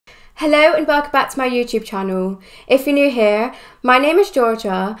Hello and welcome back to my YouTube channel. If you're new here, my name is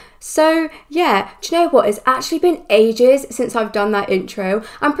Georgia. So yeah, do you know what? It's actually been ages since I've done that intro.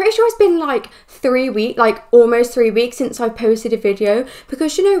 I'm pretty sure it's been like 3 weeks, like almost 3 weeks since I posted a video,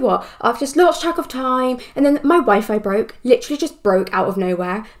 because you know what? I've just lost track of time, and then my Wi-Fi broke, literally just broke out of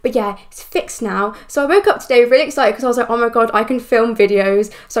nowhere. But yeah, it's fixed now. So I woke up today really excited because I was like, oh my God, I can film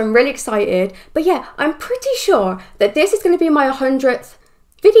videos. So I'm really excited. But yeah, I'm pretty sure that this is going to be my 100th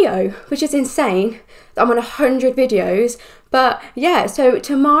video, which is insane that I'm on 100 videos. But yeah, so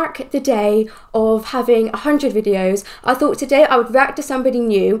to mark the day of having 100 videos, I thought today I would react to somebody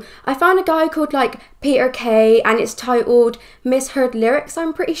new. I found a guy called like Peter K, and it's titled Misheard Lyrics,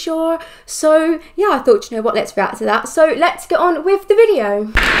 I'm pretty sure. So yeah, I thought, you know what, let's react to that. So let's get on with the video.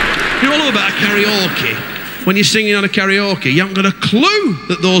 You know all about karaoke? When you're singing on a karaoke, you haven't got a clue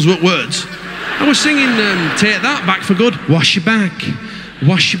that those were words. I was singing Take That, Back for Good. Wash your back.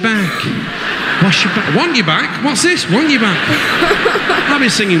 Wash your back, wash your back. Want your back? What's this? Want your back? I've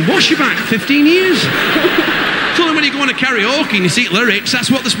been singing Wash Your Back 15 years. It's only when you go on a karaoke and you see lyrics, that's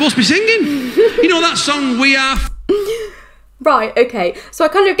what they're supposed to be singing. You know that song, We Are... Right, okay, so I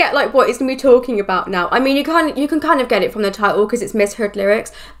kind of get like what he's going to be talking about now. I mean, you can kind of get it from the title because it's Misheard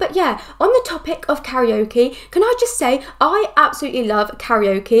Lyrics. But yeah, on the topic of karaoke, can I just say I absolutely love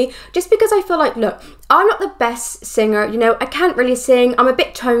karaoke, just because I feel like, look, I'm not the best singer, you know, I can't really sing, I'm a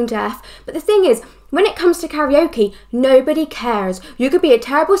bit tone deaf, but the thing is, when it comes to karaoke, nobody cares. You could be a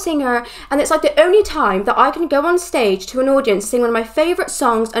terrible singer, and it's like the only time that I can go on stage to an audience, sing one of my favourite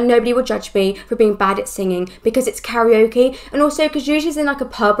songs, and nobody will judge me for being bad at singing, because it's karaoke. And also because usually it's in like a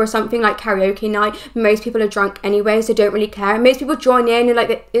pub or something, like karaoke night, most people are drunk anyway, so don't really care. Most people join in, and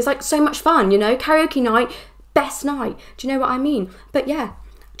like it's like so much fun, you know? Karaoke night, best night. Do you know what I mean? But yeah,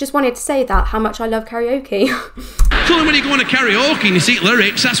 just wanted to say that, how much I love karaoke. It's only when you go on a karaoke and you see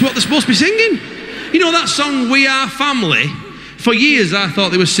lyrics, that's what they're supposed to be singing. You know that song, We Are Family? For years I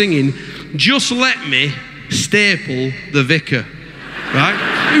thought they were singing, Just Let Me Staple the Vicar. Right?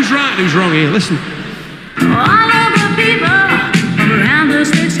 Who's right and who's wrong here? Listen. All of the people around the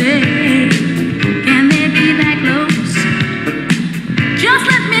city, can they be that close? Just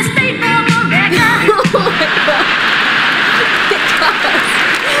let me staple the vicar. Oh my God.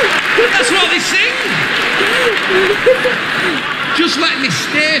 That's what they sing. Just let me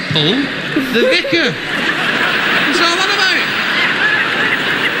staple the vicar. What's all that about?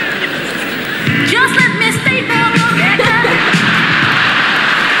 Just let me staple the vicar.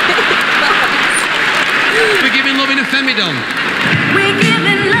 We're giving love in a femidon. We're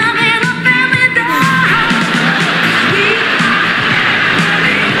giving love in a family dog.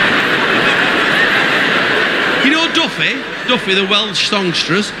 You know Duffy, the Welsh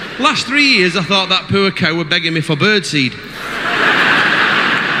songstress. Last 3 years I thought that poor cow were begging me for birdseed.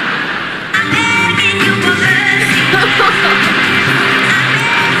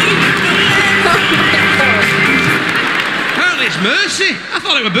 Apparently it's Mercy. I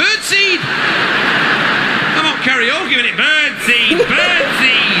thought it were birdseed. I'm not karaoke with it. Birdseed,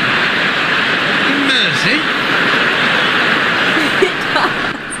 birdseed. Mercy.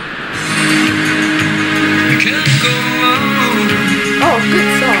 Oh,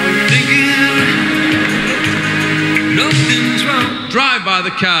 good song. Drive by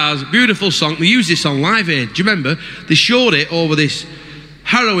the Cars, beautiful song. They used this on Live Aid. Do you remember? They showed it over this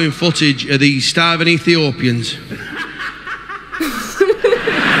harrowing footage of these starving Ethiopians.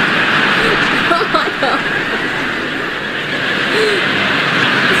 Oh my God.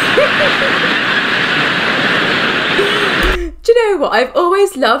 Do you know what? I've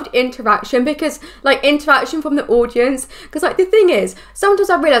always loved interaction, because like interaction from the audience, because like the thing is, sometimes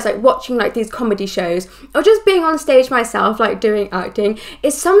I realise like watching like these comedy shows or just being on stage myself, like doing acting,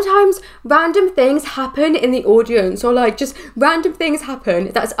 is sometimes random things happen in the audience, or like just random things happen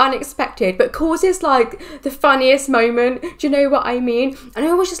that's unexpected but causes like the funniest moment. Do you know what I mean? And I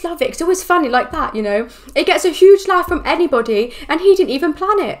always just love it. It's always funny like that, you know? It gets a huge laugh from anybody, and he didn't even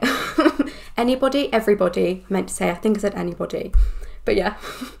plan it. Anybody, everybody, I meant to say. I think I said anybody. But yeah.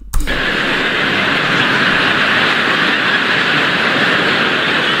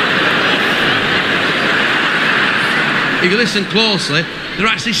 If you listen closely, they're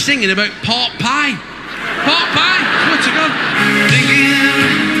actually singing about pork pie. Pork pie, swear to God.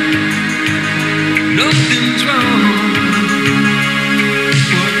 Nothing's wrong.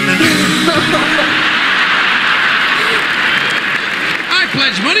 I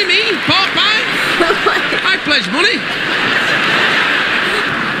pledge money, me, pork pie. I pledge money.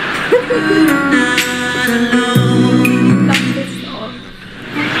 Love this song.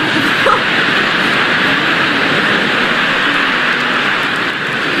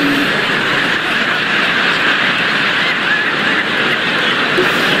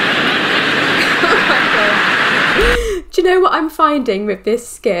 what I'm finding with this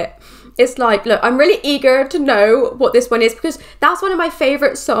skit? It's like, look, I'm really eager to know what this one is because that's one of my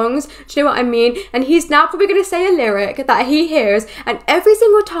favourite songs. Do you know what I mean? And he's now probably going to say a lyric that he hears, and every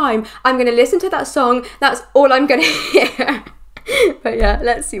single time I'm going to listen to that song, that's all I'm going to hear. But yeah,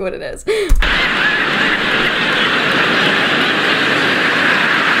 let's see what it is.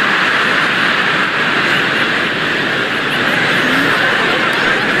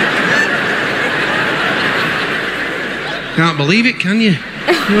 Can't believe it, can you? You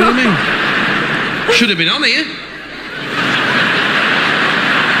know what I mean? Should have been on here.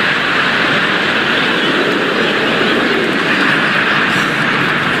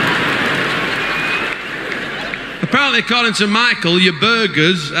 Apparently, according to Michael, your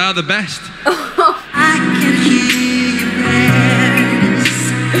burgers are the best. I can hear your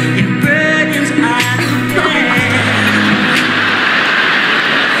prayers. Your burdens are the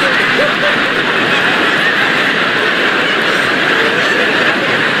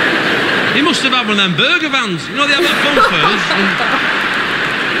He must have had one of them burger vans. You know they have at fun fairs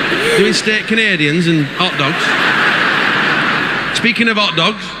doing steak Canadians and hot dogs. Speaking of hot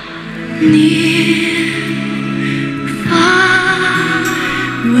dogs, near, far,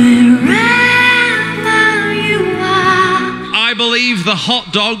 wherever you are. I believe the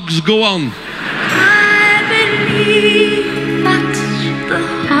hot dogs go on. I believe that the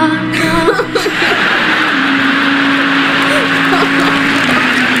heart knows.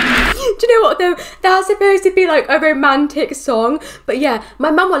 Do you know what though? That's supposed to be like a romantic song. But yeah, my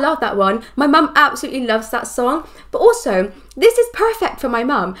mum will love that one. My mum absolutely loves that song. But also, this is perfect for my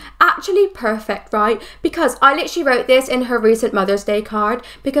mum. Actually perfect, right? Because I literally wrote this in her recent Mother's Day card.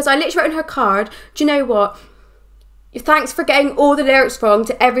 Because I literally wrote in her card, do you know what? Thanks for getting all the lyrics wrong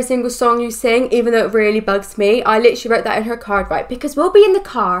to every single song you sing, even though it really bugs me. I literally wrote that in her card, right? Because we'll be in the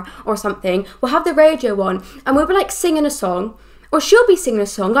car or something, we'll have the radio on, and we'll be like singing a song. Or she'll be singing a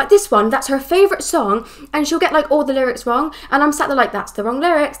song, like this one, that's her favourite song, and she'll get like all the lyrics wrong, and I'm sat there like, that's the wrong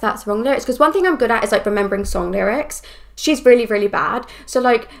lyrics, that's the wrong lyrics, because one thing I'm good at is like remembering song lyrics. She's really, really bad. So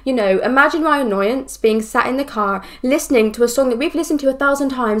like, you know, imagine my annoyance being sat in the car, listening to a song that we've listened to 1,000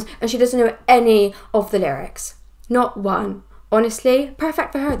 times, and she doesn't know any of the lyrics. Not one. Honestly,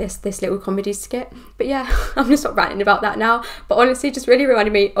 perfect for her, this little comedy skit. But yeah, I'm gonna stop ranting about that now, but honestly, just really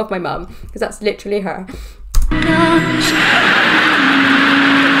reminded me of my mum, because that's literally her.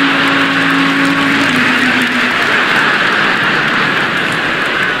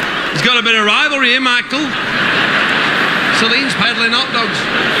 He's got a bit of rivalry here, Michael. Celine's peddling hot dogs.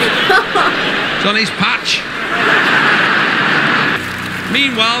 It's on his patch.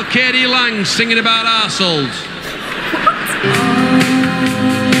 Meanwhile, Katie Lang's singing about arseholes.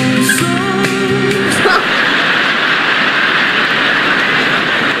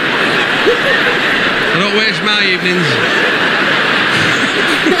 I don't waste my evenings.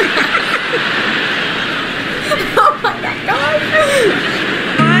 Oh my God.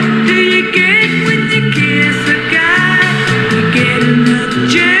 What do you get when you kiss a guy? You get another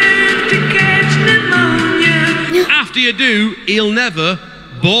chance to catch pneumonia. After you do, he'll never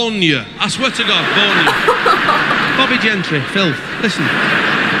bone you. I swear to God, bone you. Bobby Gentry, filth. Listen.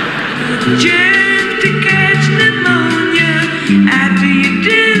 Chance to catch pneumonia. After you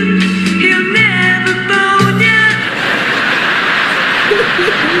do, he'll never bone you.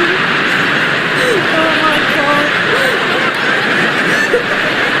 Oh my God.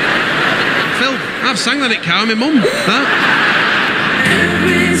 Phil, I've sang that at cow, my mum. That.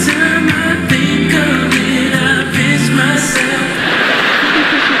 Every time I think of it, I pinch myself.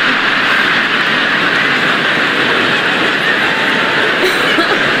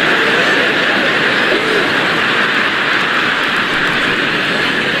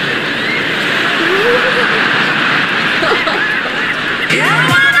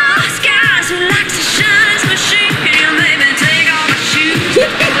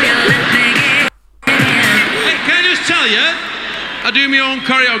 I do my own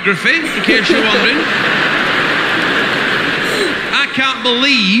choreography, in case you're wondering. I can't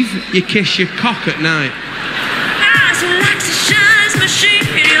believe you kiss your cock at night. I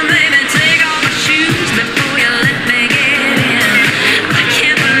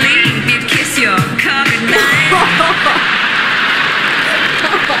can't believe you kiss your cock at night.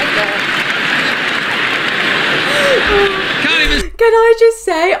 Oh my God. Can't even. Can I just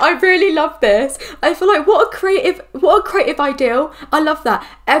say, I really love this. I feel like what a creative ideal. I love that.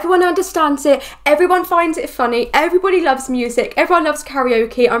 Everyone understands it. Everyone finds it funny. Everybody loves music. Everyone loves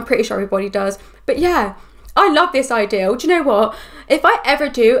karaoke. I'm pretty sure everybody does. But yeah, I love this ideal. Do you know what? If I ever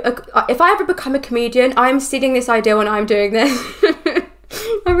become a comedian, I'm stealing this ideal and I'm doing this.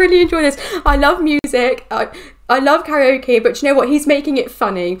 I really enjoy this. I love music. I love karaoke, but you know what? He's making it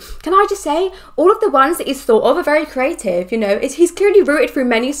funny. Can I just say, all of the ones that he's thought of are very creative, you know? He's clearly rooted through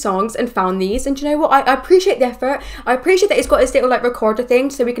many songs and found these, and you know what? I appreciate the effort. I appreciate that he's got his little like recorder thing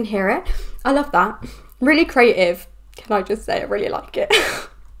so we can hear it. I love that. Really creative. Can I just say, I really like it.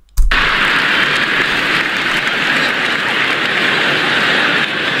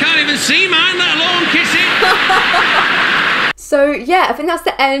 Can't even see mine, let alone kiss it. So yeah, I think that's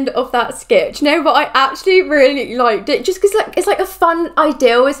the end of that skit. Do you know what? I actually really liked it, just because like it's like a fun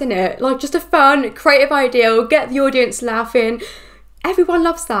ideal, isn't it? Like just a fun, creative ideal, get the audience laughing. Everyone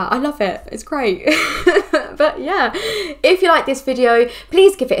loves that. I love it. It's great. But yeah, if you like this video,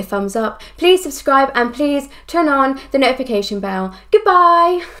 please give it a thumbs up, please subscribe, and please turn on the notification bell.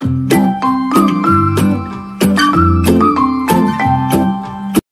 Goodbye.